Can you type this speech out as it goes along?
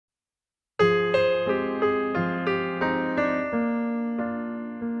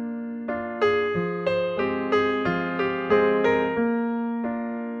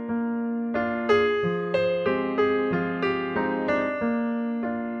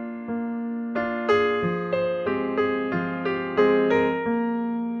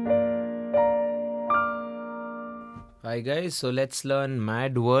Hi guys, so let's learn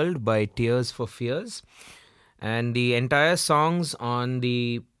Mad World by Tears for Fears. And the entire song's on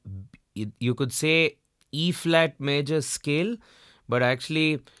the, you could say, E flat major scale, but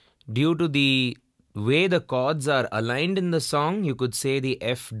actually due to the way the chords are aligned in the song, you could say the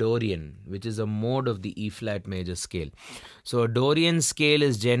F Dorian, which is a mode of the E flat major scale. So a Dorian scale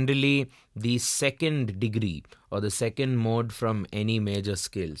is generally the second degree or the second mode from any major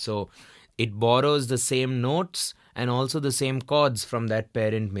scale. So it borrows the same notes and also the same chords from that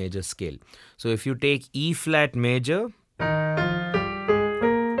parent major scale. So if you take E flat major, 3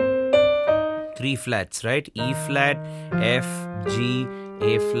 flats, right? E flat, F, G,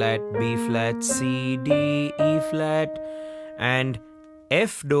 A flat, B flat, C, D, E flat, and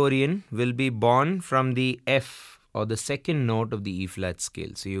F Dorian will be born from the F or the second note of the E flat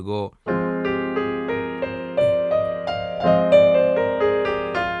scale. So you go,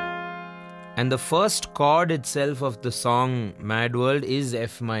 and the first chord itself of the song Mad World is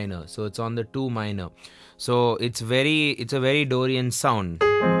F minor. So it's on the 2 minor. So it's a very Dorian sound.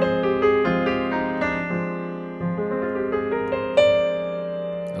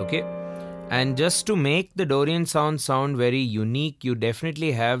 Okay. And just to make the Dorian sound very unique, you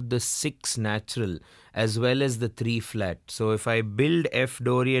definitely have the 6 natural as well as the 3 flat. So if I build F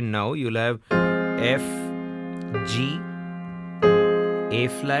Dorian now, you'll have F, G, A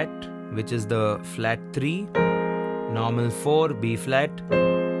flat, which is the flat 3, normal 4, B flat,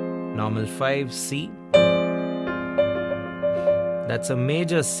 normal 5, C. That's a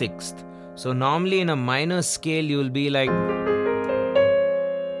major 6th. So normally in a minor scale you'll be like,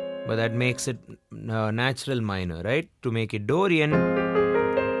 but that makes it natural minor, right? To make it Dorian,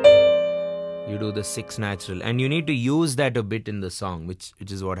 you do the 6 natural, and you need to use that a bit in the song, which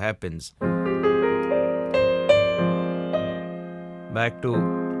is what happens. Back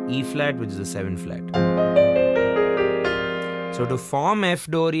to E flat, which is a 7 flat. So to form F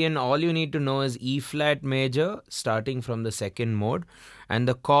Dorian, all you need to know is E flat major starting from the second mode, and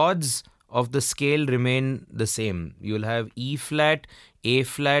the chords of the scale remain the same. You'll have E flat, A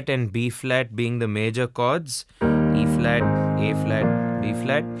flat and B flat being the major chords, E flat, A flat, B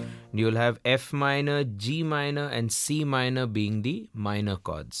flat. You'll have F minor, G minor and C minor being the minor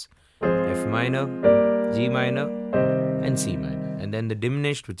chords. F minor, G minor and C minor. And then the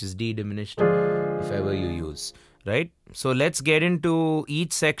diminished, which is D diminished, if ever you use, right? So let's get into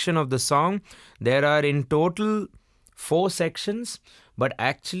each section of the song. There are in total 4 sections, but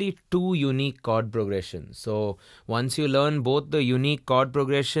actually 2 unique chord progressions. So once you learn both the unique chord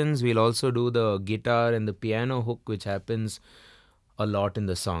progressions, we'll also do the guitar and the piano hook, which happens a lot in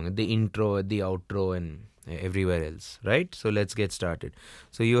the song, at the intro, at the outro and everywhere else, right? So let's get started.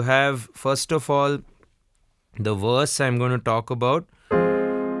 So you have, first of all, the verse I'm going to talk about. All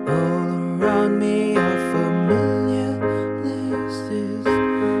around me are familiar places.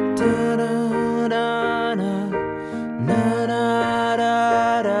 Da da da da, na da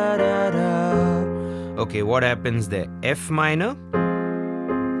da da da da. Okay, what happens there? F minor,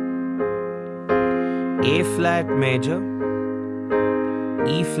 A flat major,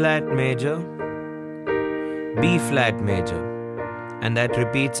 E flat major, B flat major, and that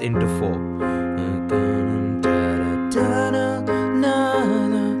repeats into 4.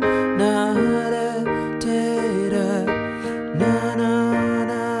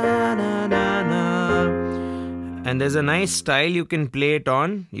 And there's a nice style you can play it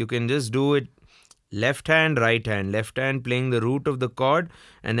on. You can just do it left hand, right hand. Left hand playing the root of the chord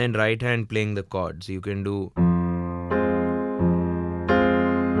and then right hand playing the chord. So you can do.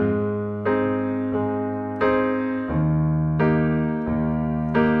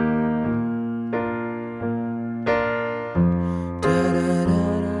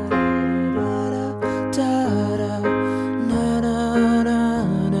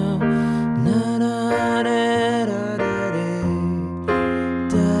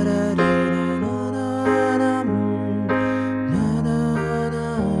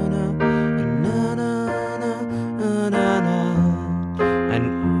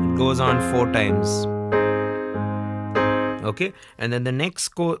 On 4 times. Okay, and then the next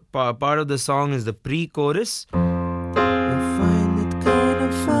part of the song is the pre-chorus. I find it kind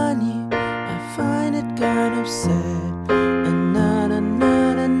of funny, I find it kind of sad. Na na na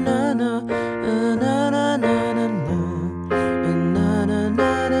na na na na na na na na na na na na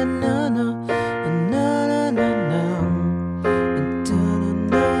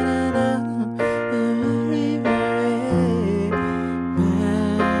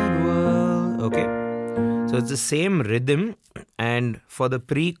So it's the same rhythm, and for the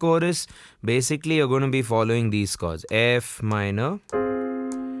pre-chorus, basically you're going to be following these chords. F minor,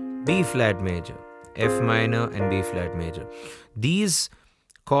 B flat major, F minor and B flat major. These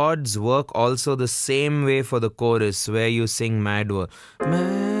chords work also the same way for the chorus, where you sing Mad World.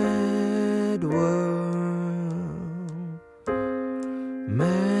 Mad world,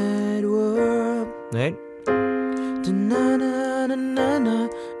 mad world, right?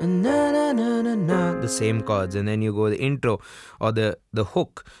 The same chords, and then you go the intro or the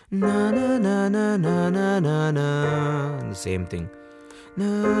hook, the same thing.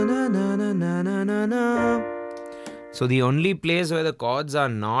 So the only place where the chords are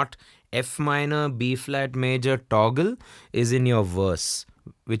not F minor, B flat major toggle is in your verse,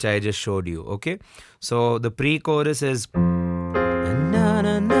 which I just showed you. Okay, so the pre-chorus is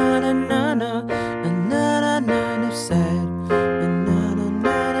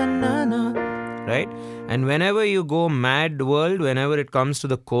right, and whenever you go Mad World, whenever it comes to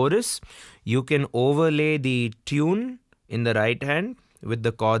the chorus, you can overlay the tune in the right hand with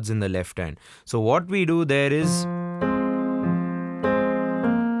the chords in the left hand. So what we do there is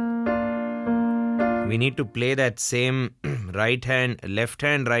we need to play that same right hand, left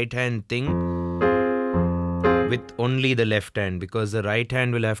hand, right hand thing with only the left hand, because the right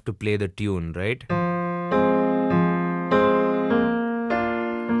hand will have to play the tune, right?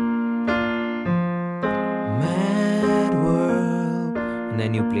 Mad world, and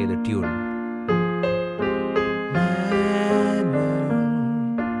then you play the tune. Mad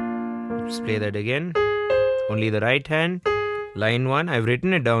world. Let's play that again. Only the right hand. Line 1, I've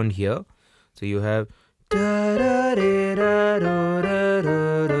written it down here. So you have so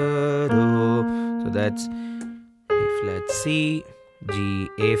that's A flat C, G,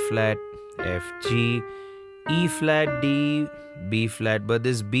 A flat, F, G, E flat, D, B flat. But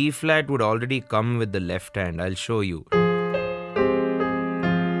this B flat would already come with the left hand. I'll show you.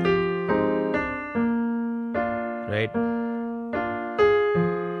 Right?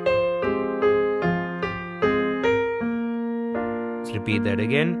 Let's repeat that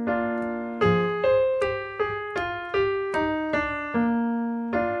again.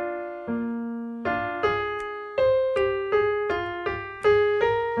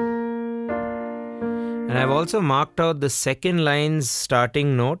 And I've also marked out the second line's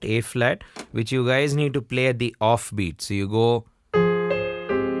starting note, A flat, which you guys need to play at the offbeat. So you go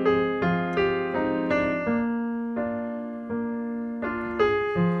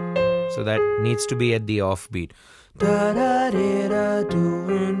so that needs to be at the offbeat.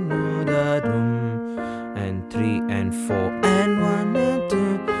 And 3 and 4 and 1 and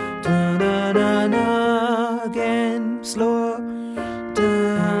 2 again slower.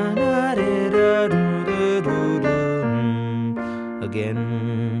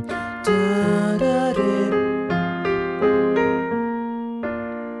 Again.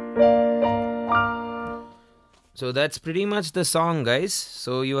 So that's pretty much the song, guys.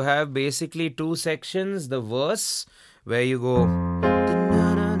 So you have basically two sections. The verse, where you go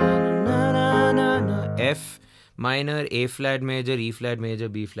F minor, A flat major, E flat major,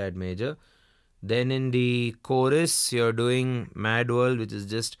 B flat major. Then in the chorus, you're doing Mad World, which is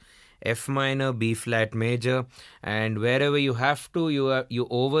just F minor, B flat major, and wherever you have to, you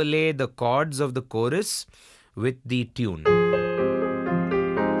overlay the chords of the chorus with the tune.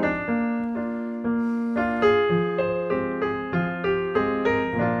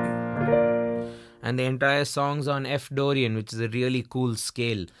 And the entire song's on F Dorian, which is a really cool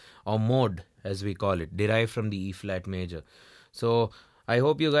scale, or mode as we call it, derived from the E flat major. So I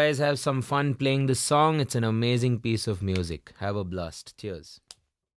hope you guys have some fun playing this song. It's an amazing piece of music. Have a blast. Cheers.